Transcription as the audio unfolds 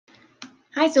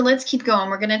Hi, so let's keep going.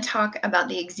 We're going to talk about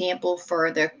the example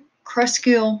for the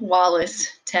Kruskal-Wallis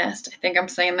test. I think I'm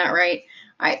saying that right.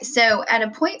 All right, so at a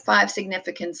 0.5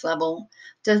 significance level,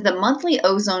 does the monthly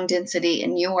ozone density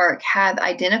in New York have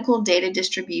identical data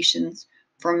distributions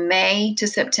from May to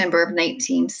September of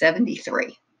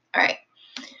 1973? All right,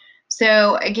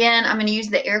 so again, I'm going to use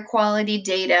the air quality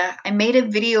data. I made a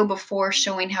video before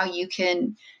showing how you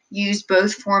can use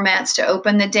both formats to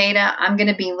open the data. I'm going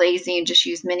to be lazy and just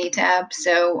use Minitab.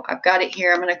 So I've got it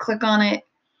here. I'm going to click on it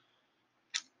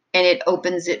and it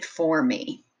opens it for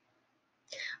me.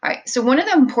 All right, so one of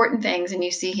the important things, and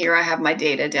you see here, I have my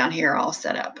data down here all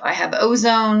set up. I have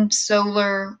ozone,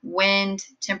 solar, wind,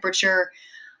 temperature,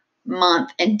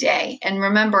 month, and day. And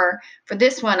remember, for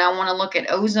this one, I want to look at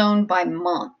ozone by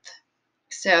month.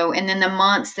 So, and then the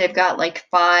months, they've got like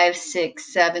 5,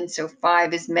 6, 7. So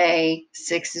 5 is May,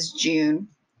 6 is June,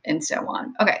 and so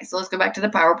on. Okay, so let's go back to the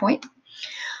PowerPoint.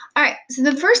 All right, so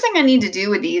the first thing I need to do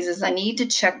with these is I need to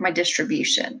check my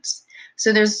distributions.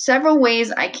 So there's several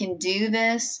ways I can do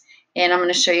this, and I'm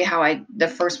going to show you how the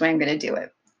first way I'm going to do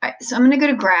it. All right, so I'm going to go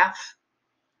to graph.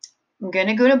 I'm going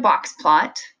to go to box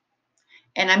plot,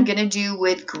 and I'm going to do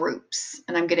with groups,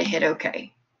 and I'm going to hit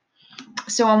OK.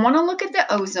 So I want to look at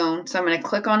the ozone. So I'm going to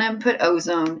click on it and put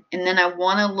ozone. And then I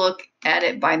want to look at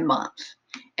it by month.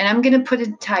 And I'm going to put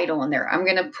a title in there. I'm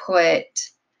going to put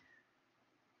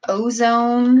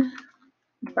ozone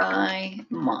by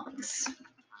months.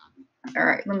 All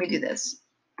right, let me do this.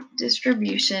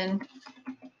 Distribution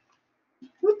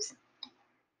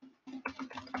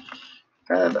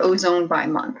of ozone by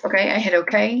month. Okay, I hit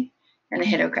OK and I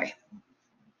hit OK.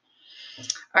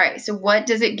 All right, so what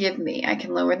does it give me? I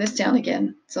can lower this down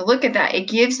again. So look at that. It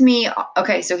gives me,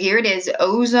 okay, so here it is.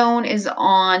 Ozone is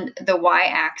on the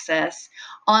y-axis.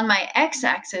 On my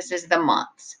x-axis is the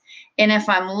months. And if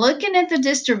I'm looking at the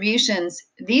distributions,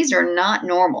 these are not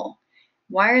normal.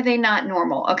 Why are they not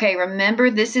normal? Okay, remember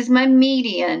this is my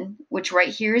median, which right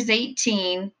here is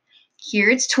 18. Here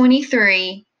it's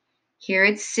 23. Here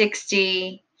it's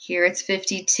 60. Here it's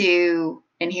 52.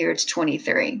 And here it's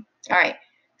 23. All right.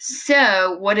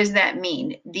 So what does that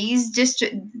mean?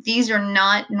 These are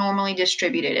not normally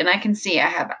distributed. And I can see I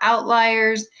have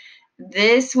outliers.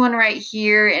 This one right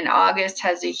here in August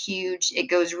has a huge,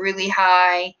 it goes really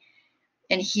high.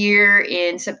 And here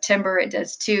in September, it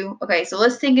does too. Okay, so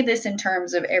let's think of this in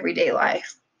terms of everyday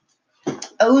life.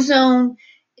 Ozone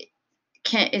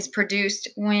is produced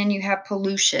when you have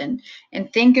pollution.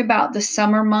 And think about the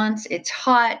summer months. It's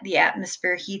hot, the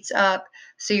atmosphere heats up,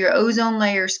 so your ozone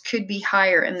layers could be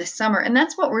higher in the summer. And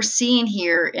that's what we're seeing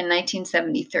here in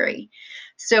 1973.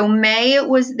 So May,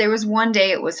 there was one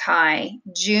day it was high.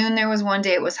 June, there was one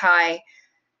day it was high.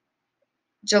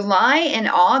 July and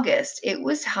August, it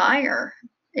was higher.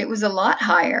 It was a lot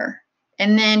higher.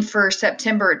 And then for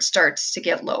September, it starts to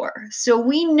get lower. So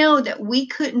we know that we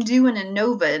couldn't do an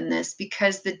ANOVA in this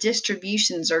because the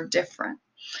distributions are different.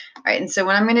 All right, and so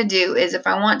what I'm going to do is if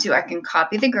I want to, I can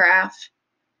copy the graph.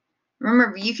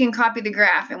 Remember, you can copy the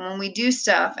graph, and when we do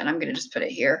stuff, and I'm going to just put it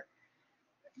here,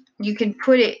 you can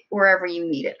put it wherever you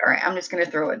need it. All right, I'm just going to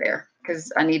throw it there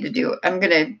because I need to do it. I'm going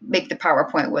to make the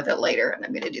PowerPoint with it later, and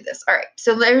I'm going to do this. All right,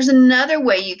 so there's another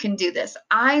way you can do this.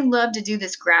 I love to do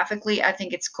this graphically. I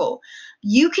think it's cool.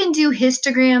 You can do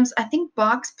histograms. I think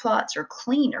box plots are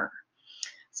cleaner.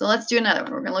 So let's do another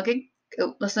one. We're going to look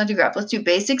at, let's not do graph. Let's do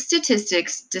basic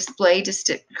statistics, display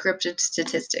descriptive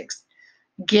statistics.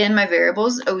 Again, my variable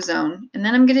is ozone, and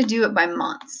then I'm going to do it by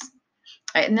months.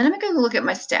 Right, and then I'm going to look at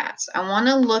my stats. I want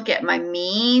to look at my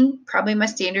mean, probably my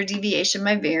standard deviation,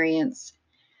 my variance.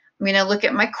 I'm going to look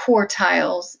at my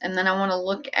quartiles, and then I want to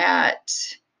look at,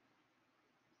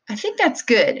 I think that's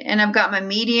good. And I've got my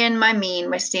median, my mean,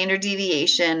 my standard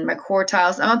deviation, my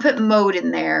quartiles. I'm going to put mode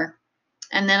in there,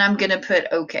 and then I'm going to put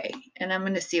OK, and I'm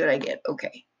going to see what I get.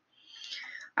 OK.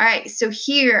 All right, so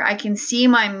here I can see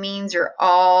my means are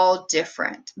all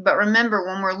different. But remember,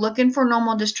 when we're looking for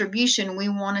normal distribution, we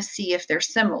want to see if they're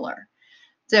similar.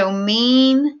 So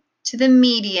mean to the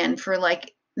median for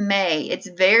like May, it's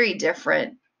very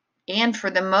different. And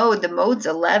for the mode's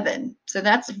 11. So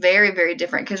that's very, very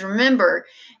different. Because remember,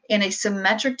 in a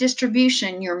symmetric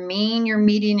distribution, your mean, your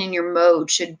median, and your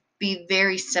mode should be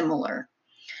very similar.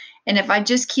 And if I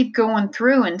just keep going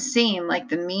through and seeing, like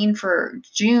the mean for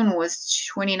June was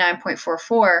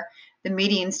 29.44, the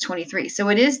median's 23. So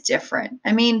it is different.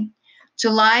 I mean,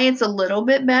 July, it's a little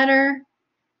bit better.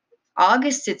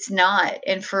 August, it's not.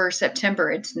 And for September,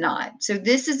 it's not. So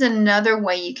this is another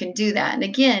way you can do that. And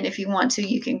again, if you want to,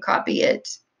 you can copy it,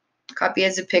 copy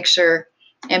as a picture,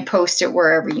 and post it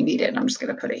wherever you need it. And I'm just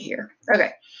going to put it here. Okay.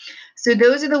 So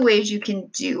those are the ways you can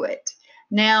do it.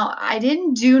 Now, I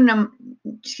didn't do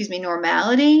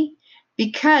normality,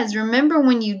 because remember,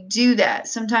 when you do that,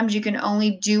 sometimes you can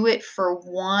only do it for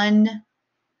one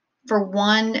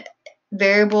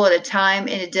variable at a time,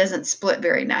 and it doesn't split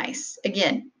very nice.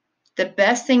 Again, the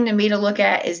best thing to me to look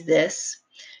at is this,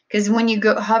 because when you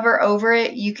go hover over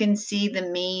it, you can see the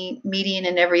median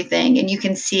and everything, and you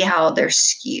can see how they're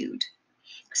skewed.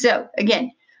 So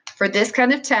again, for this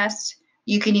kind of test,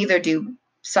 you can either do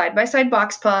side-by-side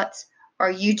box plots, or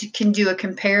you can do a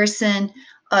comparison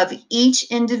of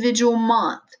each individual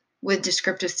month with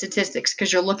descriptive statistics,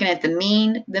 because you're looking at the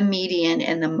mean, the median,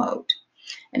 and the mode.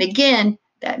 And again,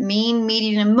 that mean,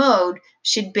 median, and mode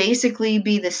should basically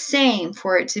be the same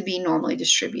for it to be normally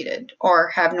distributed or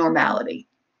have normality.